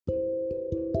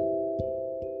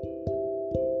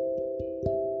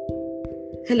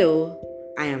Hello,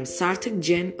 I am Sarthak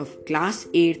Jain of Class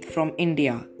 8th from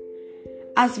India.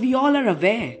 As we all are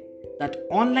aware that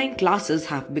online classes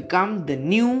have become the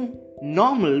new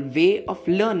normal way of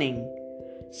learning.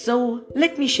 So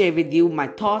let me share with you my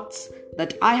thoughts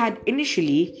that I had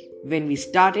initially when we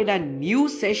started a new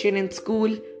session in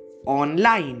school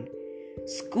online.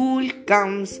 School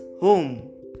comes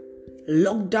home.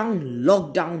 Lockdown,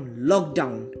 lockdown,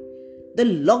 lockdown. The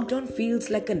lockdown feels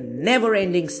like a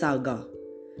never-ending saga.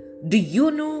 Do you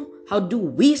know how do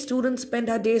we students spend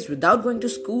our days without going to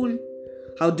school?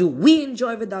 How do we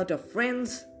enjoy without our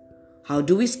friends? How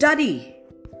do we study?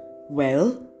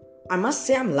 Well, I must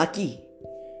say I'm lucky.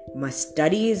 My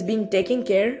study is being taken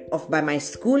care of by my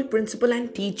school principal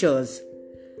and teachers.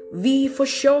 We for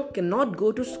sure cannot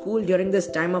go to school during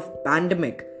this time of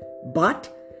pandemic,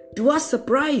 but to our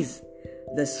surprise,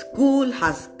 the school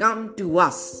has come to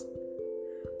us.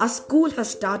 Our school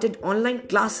has started online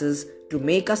classes to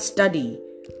make us study.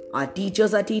 Our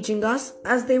teachers are teaching us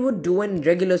as they would do in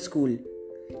regular school.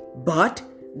 But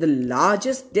the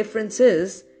largest difference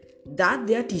is that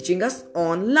they are teaching us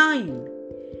online.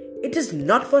 It is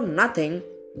not for nothing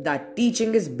that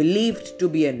teaching is believed to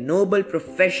be a noble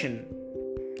profession.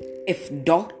 If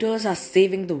doctors are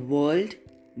saving the world,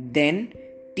 then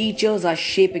teachers are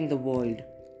shaping the world.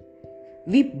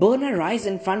 We burn our eyes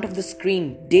in front of the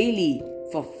screen daily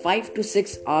for 5 to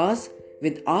 6 hours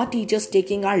with our teachers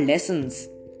taking our lessons.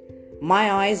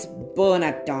 My eyes burn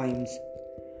at times.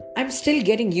 I'm still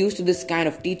getting used to this kind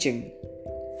of teaching.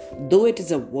 Though it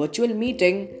is a virtual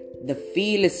meeting, the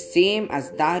feel is same as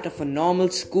that of a normal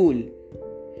school.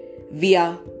 We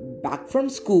are back from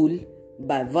school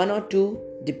by 1 or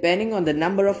 2 depending on the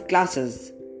number of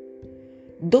classes.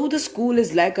 Though the school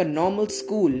is like a normal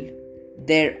school,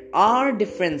 there are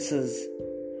differences.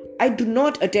 I do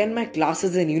not attend my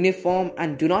classes in uniform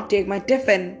and do not take my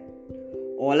tiffin.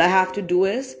 All I have to do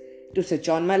is to switch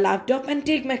on my laptop and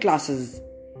take my classes.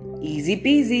 Easy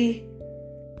peasy.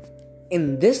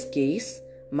 In this case,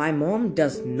 my mom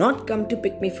does not come to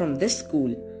pick me from this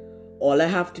school. All I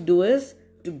have to do is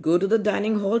to go to the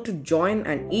dining hall to join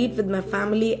and eat with my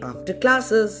family after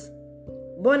classes.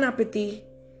 Bon appetit.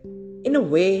 In a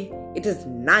way, it is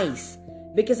nice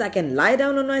because I can lie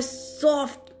down on my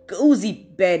soft cozy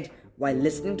bed while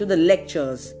listening to the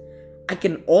lectures. I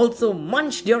can also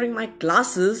munch during my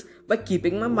classes by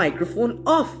keeping my microphone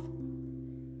off.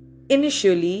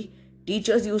 Initially,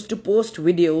 teachers used to post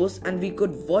videos and we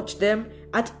could watch them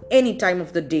at any time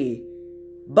of the day.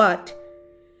 But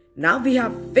now we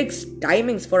have fixed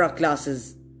timings for our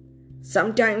classes.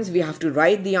 Sometimes we have to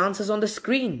write the answers on the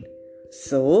screen.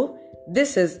 So,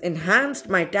 this has enhanced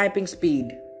my typing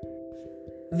speed.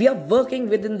 We are working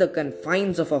within the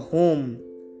confines of a home.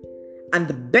 And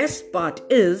the best part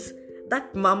is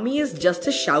that mummy is just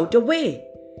a shout away.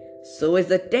 So is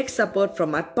the tech support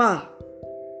from my pa.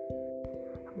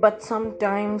 But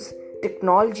sometimes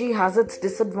technology has its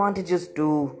disadvantages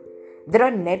too. There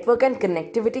are network and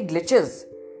connectivity glitches.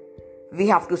 We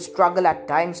have to struggle at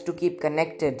times to keep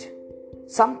connected.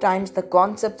 Sometimes the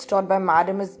concepts taught by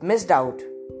madam is missed out.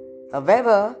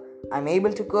 However, I'm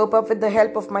able to cope up with the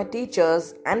help of my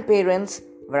teachers and parents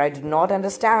where I do not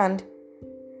understand.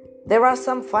 There are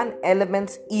some fun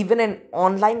elements even in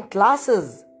online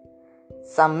classes.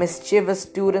 Some mischievous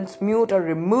students mute or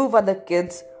remove other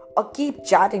kids or keep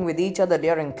chatting with each other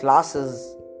during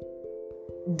classes.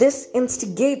 This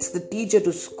instigates the teacher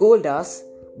to scold us,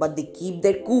 but they keep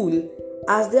their cool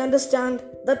as they understand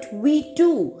that we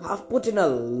too have put in a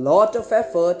lot of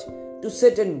effort to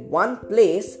sit in one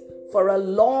place for a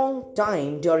long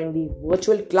time during the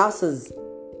virtual classes.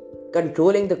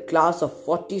 Controlling the class of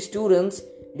 40 students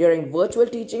during virtual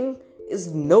teaching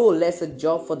is no less a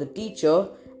job for the teacher,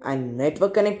 and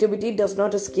network connectivity does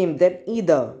not escape them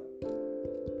either.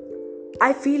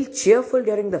 I feel cheerful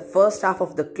during the first half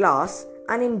of the class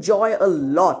and enjoy a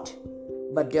lot,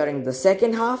 but during the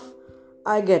second half,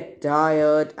 I get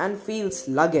tired and feel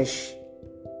sluggish.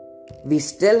 We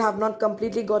still have not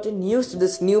completely gotten used to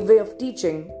this new way of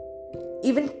teaching.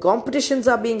 Even competitions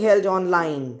are being held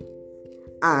online,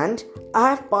 and I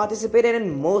have participated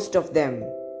in most of them.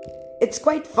 It's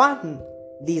quite fun,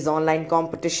 these online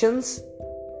competitions.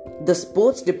 The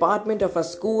sports department of our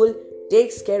school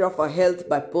takes care of our health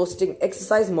by posting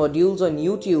exercise modules on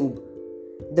YouTube.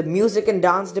 The music and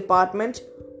dance department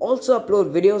also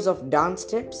upload videos of dance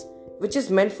steps, which is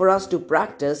meant for us to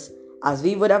practice as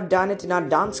we would have done it in our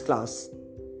dance class.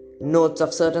 Notes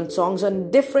of certain songs on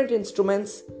different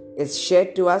instruments is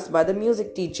shared to us by the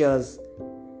music teachers.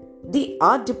 The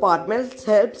art department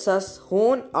helps us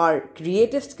hone our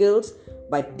creative skills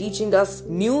by teaching us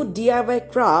new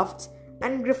DIY crafts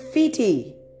and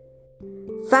graffiti.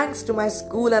 Thanks to my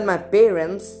school and my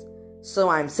parents, so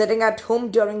I'm sitting at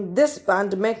home during this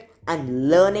pandemic and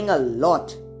learning a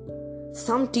lot.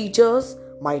 Some teachers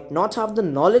might not have the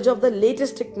knowledge of the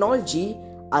latest technology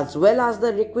as well as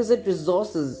the requisite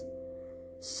resources.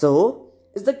 So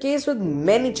is the case with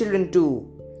many children too.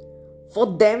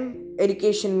 For them,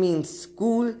 education means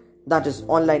school, that is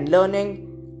online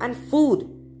learning, and food,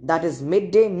 that is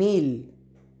midday meal.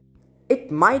 It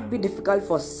might be difficult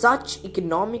for such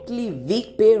economically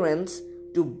weak parents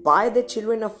to buy their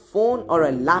children a phone or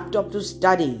a laptop to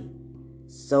study.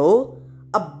 So,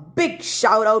 a big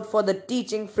shout out for the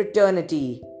teaching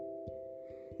fraternity.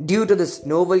 Due to this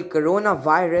novel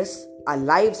coronavirus, our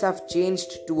lives have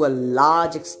changed to a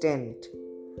large extent.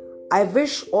 I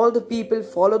wish all the people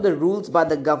follow the rules by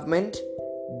the government,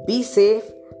 be safe,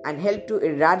 and help to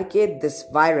eradicate this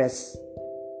virus.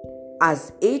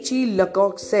 As H.E.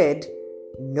 Lecoq said,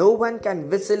 no one can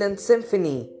whistle in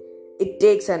symphony. It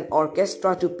takes an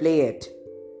orchestra to play it.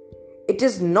 It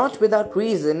is not without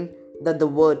reason that the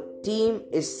word team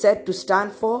is said to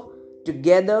stand for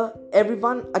together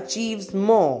everyone achieves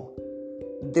more.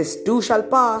 This too shall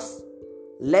pass.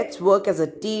 Let's work as a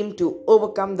team to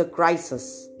overcome the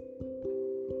crisis.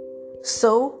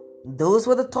 So, those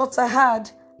were the thoughts I had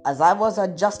as I was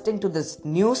adjusting to this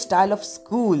new style of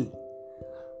school.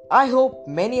 I hope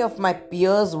many of my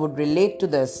peers would relate to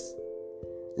this.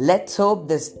 Let's hope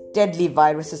this deadly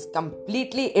virus is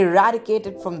completely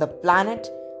eradicated from the planet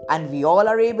and we all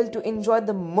are able to enjoy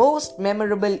the most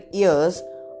memorable years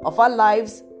of our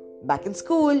lives back in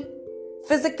school,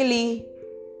 physically.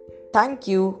 Thank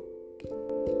you.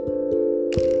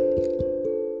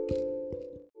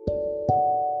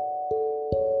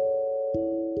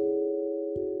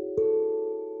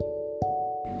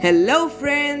 Hello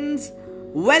friends,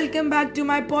 welcome back to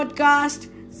my podcast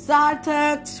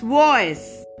Sarthak's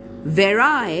Voice, where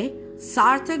I,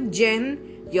 Sarthak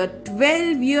Jain, your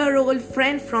 12-year-old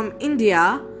friend from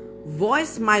India,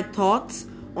 voice my thoughts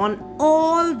on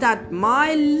all that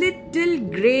my little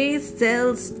grey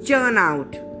cells churn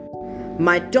out.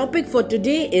 My topic for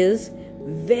today is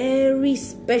very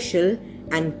special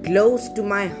and close to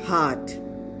my heart.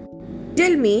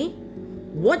 Tell me,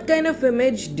 what kind of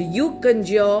image do you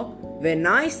conjure when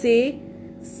I say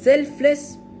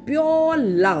selfless, pure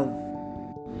love?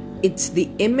 It's the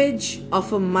image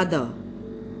of a mother,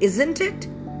 isn't it?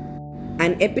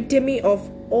 An epitome of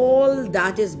all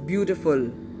that is beautiful.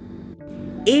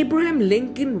 Abraham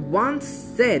Lincoln once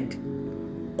said,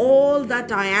 "All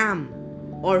that I am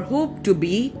or hope to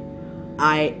be,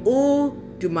 I owe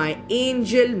to my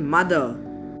angel mother."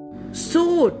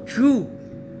 So true.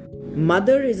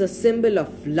 Mother is a symbol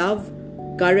of love,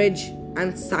 courage,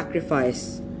 and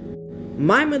sacrifice.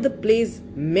 My mother plays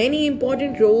many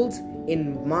important roles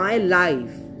in my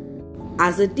life.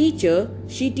 As a teacher,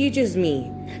 she teaches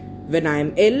me. When I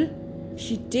am ill,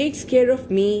 she takes care of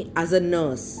me as a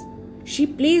nurse. She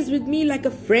plays with me like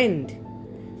a friend.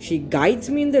 She guides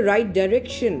me in the right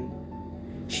direction.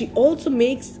 She also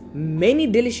makes many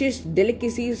delicious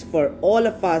delicacies for all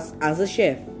of us as a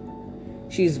chef.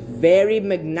 She is very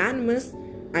magnanimous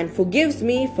and forgives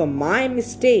me for my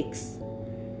mistakes.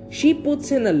 She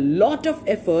puts in a lot of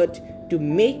effort to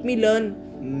make me learn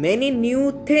many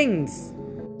new things.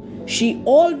 She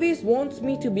always wants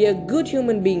me to be a good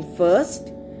human being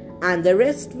first, and the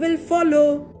rest will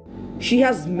follow. She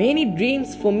has many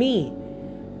dreams for me,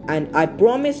 and I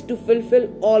promise to fulfill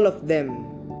all of them.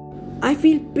 I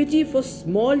feel pity for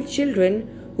small children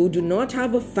who do not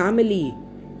have a family,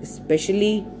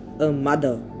 especially a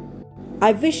mother.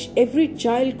 I wish every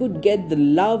child could get the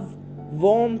love,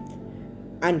 warmth,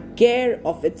 and care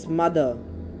of its mother.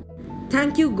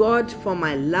 Thank you, God, for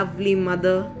my lovely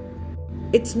mother.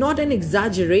 It's not an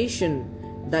exaggeration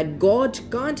that God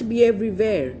can't be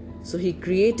everywhere, so He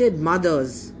created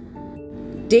mothers.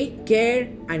 Take care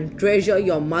and treasure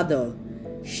your mother.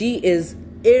 She is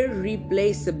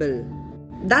irreplaceable.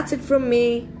 That's it from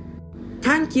me.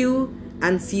 Thank you,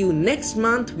 and see you next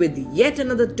month with yet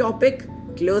another topic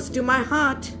close to my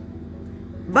heart.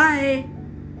 Bye.